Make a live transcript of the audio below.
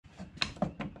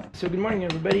So good morning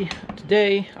everybody.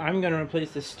 Today I'm going to replace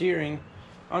the steering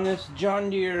on this John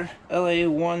Deere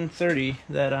LA130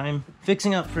 that I'm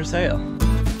fixing up for sale.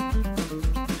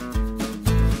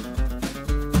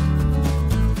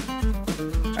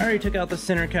 I already took out the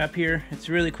center cap here. It's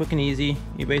really quick and easy.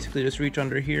 You basically just reach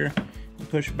under here and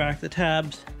push back the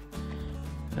tabs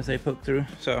as they poke through.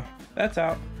 So that's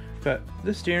out, but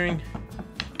the steering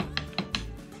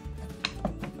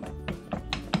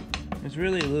is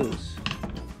really loose.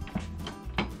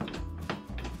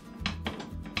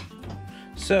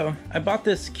 So I bought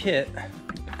this kit.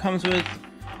 It comes with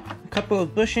a couple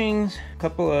of bushings, a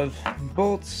couple of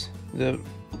bolts, the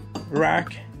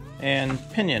rack, and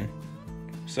pinion.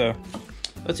 So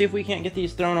let's see if we can't get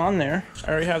these thrown on there.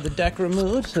 I already have the deck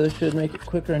removed, so this should make it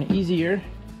quicker and easier.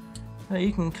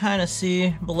 You can kind of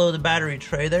see below the battery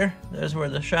tray there. There's where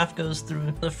the shaft goes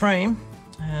through the frame,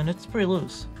 and it's pretty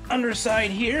loose.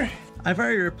 Underside here, I've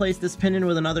already replaced this pinion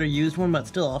with another used one, but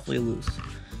still awfully loose.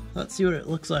 Let's see what it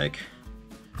looks like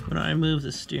when I move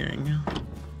the steering.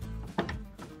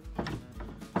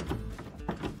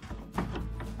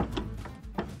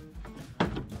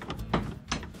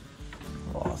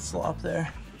 Oh, slop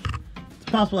there. It's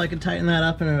possible I could tighten that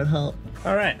up and it would help.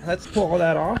 All right, let's pull all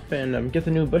that off and get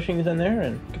the new bushings in there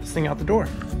and get this thing out the door.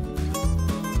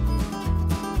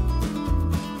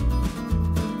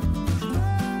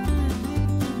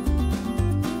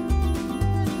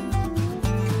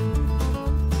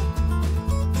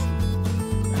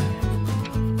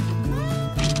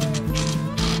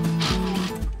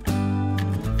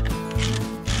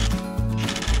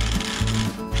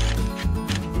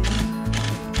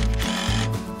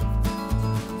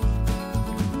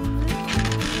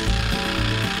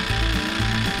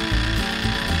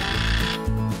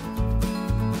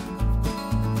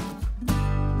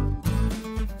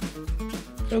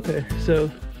 Okay,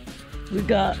 so we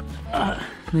got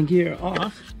the gear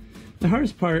off. The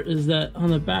hardest part is that on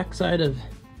the back side of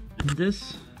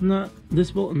this nut,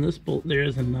 this bolt and this bolt, there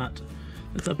is a nut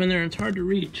that's up in there and it's hard to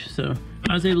reach. So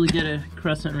I was able to get a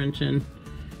crescent wrench in,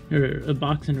 or a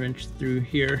boxing wrench through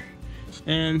here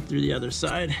and through the other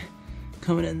side,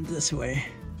 coming in this way.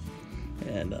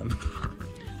 And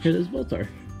here those bolts are.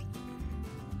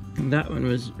 And that one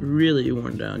was really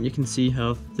worn down. You can see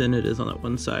how thin it is on that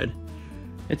one side.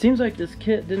 It seems like this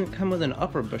kit didn't come with an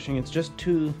upper bushing, it's just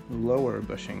two lower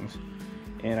bushings.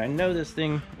 And I know this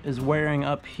thing is wearing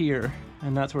up here,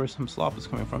 and that's where some slop is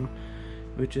coming from,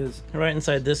 which is right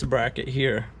inside this bracket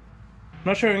here. I'm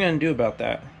not sure what I'm gonna do about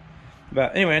that.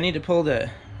 But anyway, I need to pull the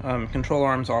control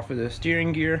arms off of the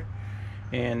steering gear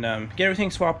and get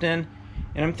everything swapped in.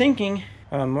 And I'm thinking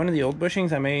one of the old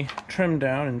bushings I may trim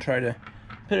down and try to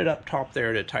put it up top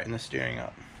there to tighten the steering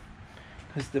up.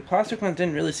 Because the plastic ones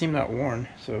didn't really seem that worn,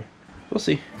 so we'll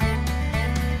see.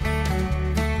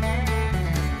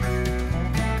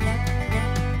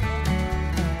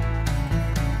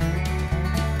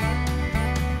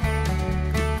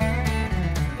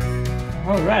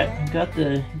 Alright, I got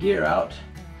the gear out.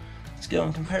 Let's go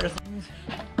and compare things.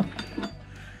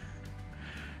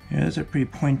 Yeah, those are pretty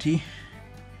pointy.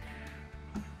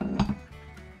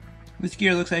 This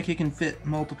gear looks like it can fit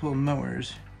multiple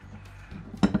mowers.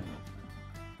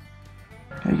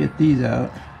 Gotta get these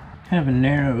out. Kind of a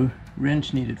narrow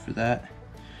wrench needed for that.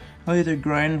 I'll either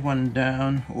grind one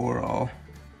down or I'll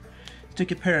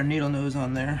stick a pair of needle nose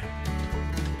on there.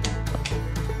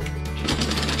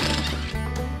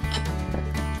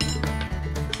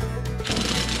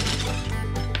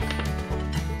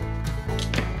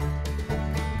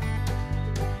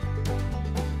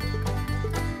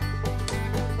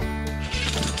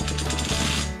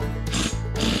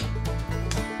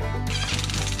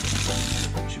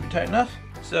 Tight enough.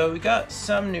 So we got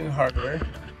some new hardware.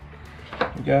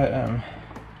 We got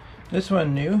this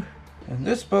one new, and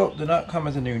this bolt did not come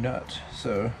with a new nut.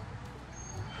 So,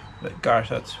 but gosh,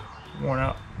 that's worn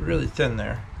out really thin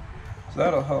there. So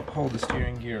that'll help hold the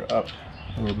steering gear up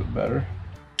a little bit better.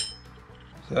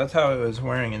 So that's how it was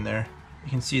wearing in there. You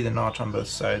can see the notch on both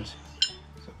sides,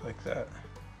 so like that.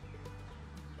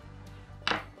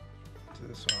 So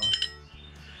this one,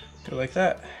 go like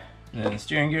that. And then the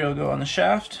steering gear will go on the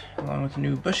shaft along with the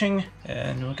new bushing,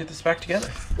 and we'll get this back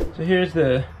together. So here's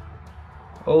the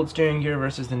old steering gear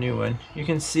versus the new one. You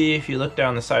can see if you look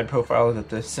down the side profile that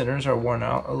the centers are worn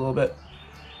out a little bit.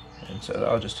 And so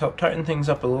that'll just help tighten things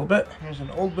up a little bit. Here's an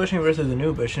old bushing versus a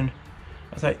new bushing.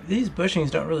 I was like, these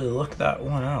bushings don't really look that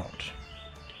worn out,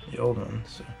 the old ones.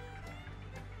 So.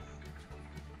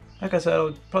 Like I said,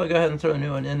 I'll probably go ahead and throw a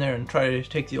new one in there and try to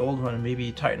take the old one and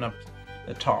maybe tighten up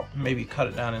the top, maybe cut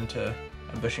it down into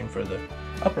a bushing for the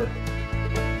upper.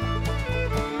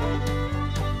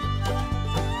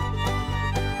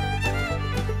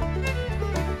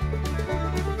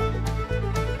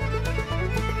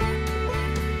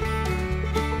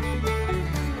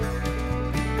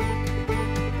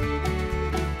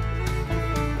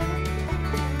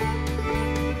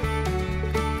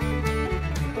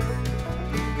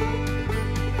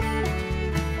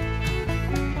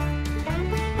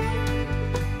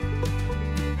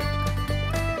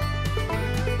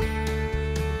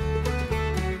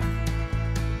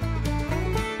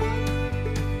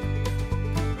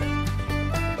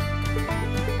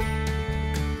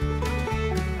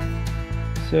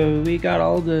 So we got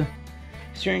all the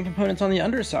steering components on the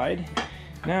underside.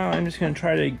 Now I'm just going to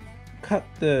try to cut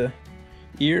the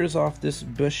ears off this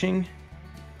bushing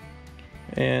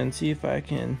and see if I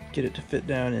can get it to fit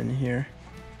down in here.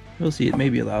 We'll see. It may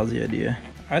be a lousy idea.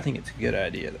 I think it's a good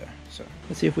idea though. So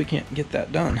let's see if we can't get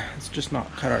that done. Let's just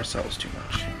not cut ourselves too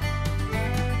much.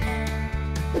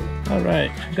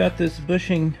 Alright, got this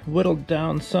bushing whittled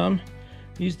down some.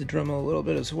 Used the Dremel a little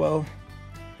bit as well.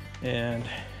 And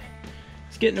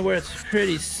it's getting to where it's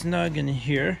pretty snug in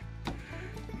here.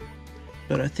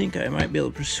 But I think I might be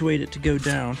able to persuade it to go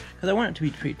down, because I want it to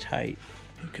be pretty tight.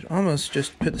 You could almost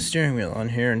just put the steering wheel on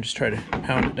here and just try to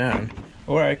pound it down.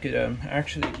 Or I could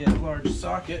actually get a large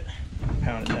socket and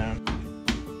pound it down.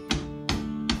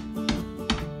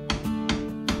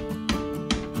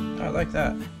 I like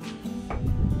that.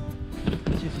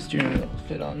 Let's see if the steering wheel will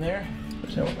fit on there. Of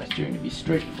course, I want my steering to be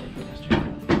straight before I put the steering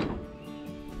wheel.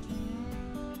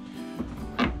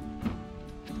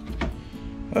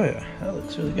 Oh yeah, that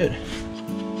looks really good.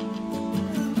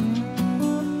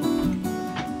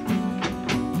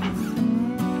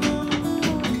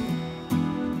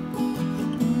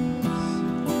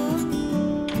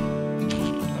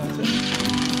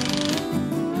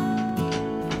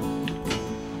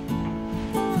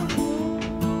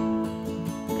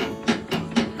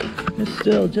 There's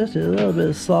still just a little bit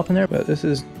of slop in there, but this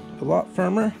is a lot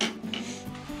firmer.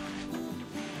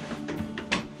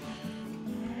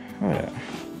 Oh yeah.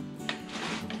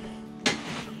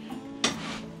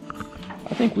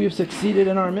 I think we have succeeded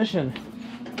in our mission.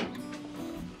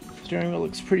 Steering wheel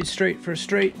looks pretty straight for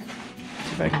straight.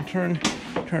 See if I can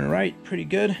turn right, pretty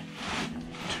good.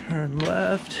 Turn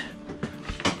left,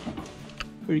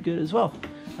 pretty good as well.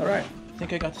 All right, I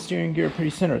think I got the steering gear pretty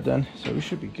centered then, so we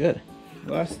should be good.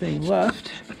 Last thing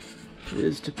left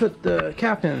is to put the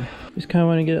cap in. Just kind of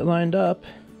want to get it lined up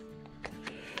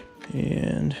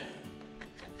and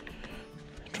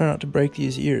try not to break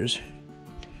these ears.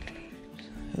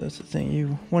 That's the thing,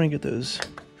 you want to get those.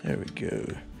 There we go.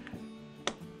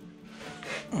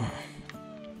 I'm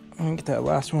gonna get that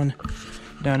last one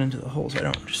down into the hole so I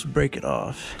don't just break it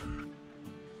off.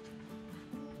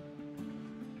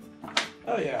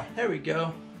 Oh yeah, there we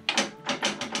go.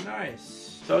 Nice.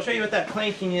 So I'll show you what that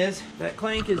clanking is. That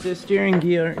clank is this steering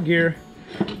gear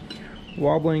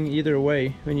wobbling either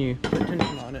way when you put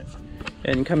tension on it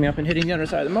and coming up and hitting the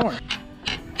underside of the mower.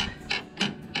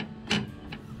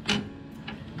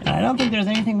 I don't think there's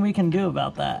anything we can do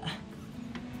about that,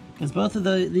 because both of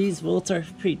these bolts are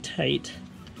pretty tight.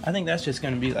 I think that's just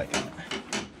going to be like that.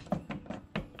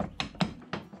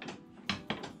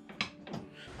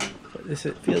 But this,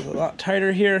 it feels a lot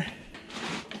tighter here.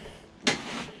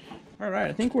 Alright,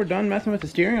 I think we're done messing with the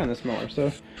steering on this mower.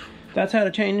 So that's how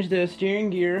to change the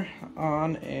steering gear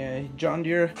on a John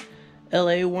Deere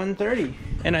LA130.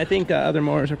 And I think other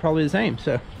mowers are probably the same.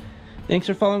 So thanks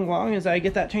for following along as I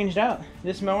get that changed out.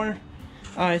 This mower,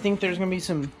 I think there's going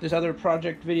to be there's other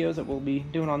project videos that we'll be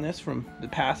doing on this from the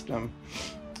past.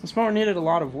 This mower needed a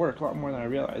lot of work, a lot more than I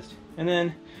realized. And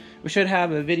then we should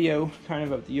have a video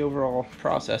kind of the overall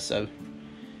process of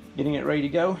getting it ready to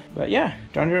go. But yeah,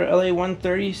 John Deere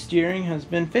LA130 steering has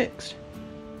been fixed.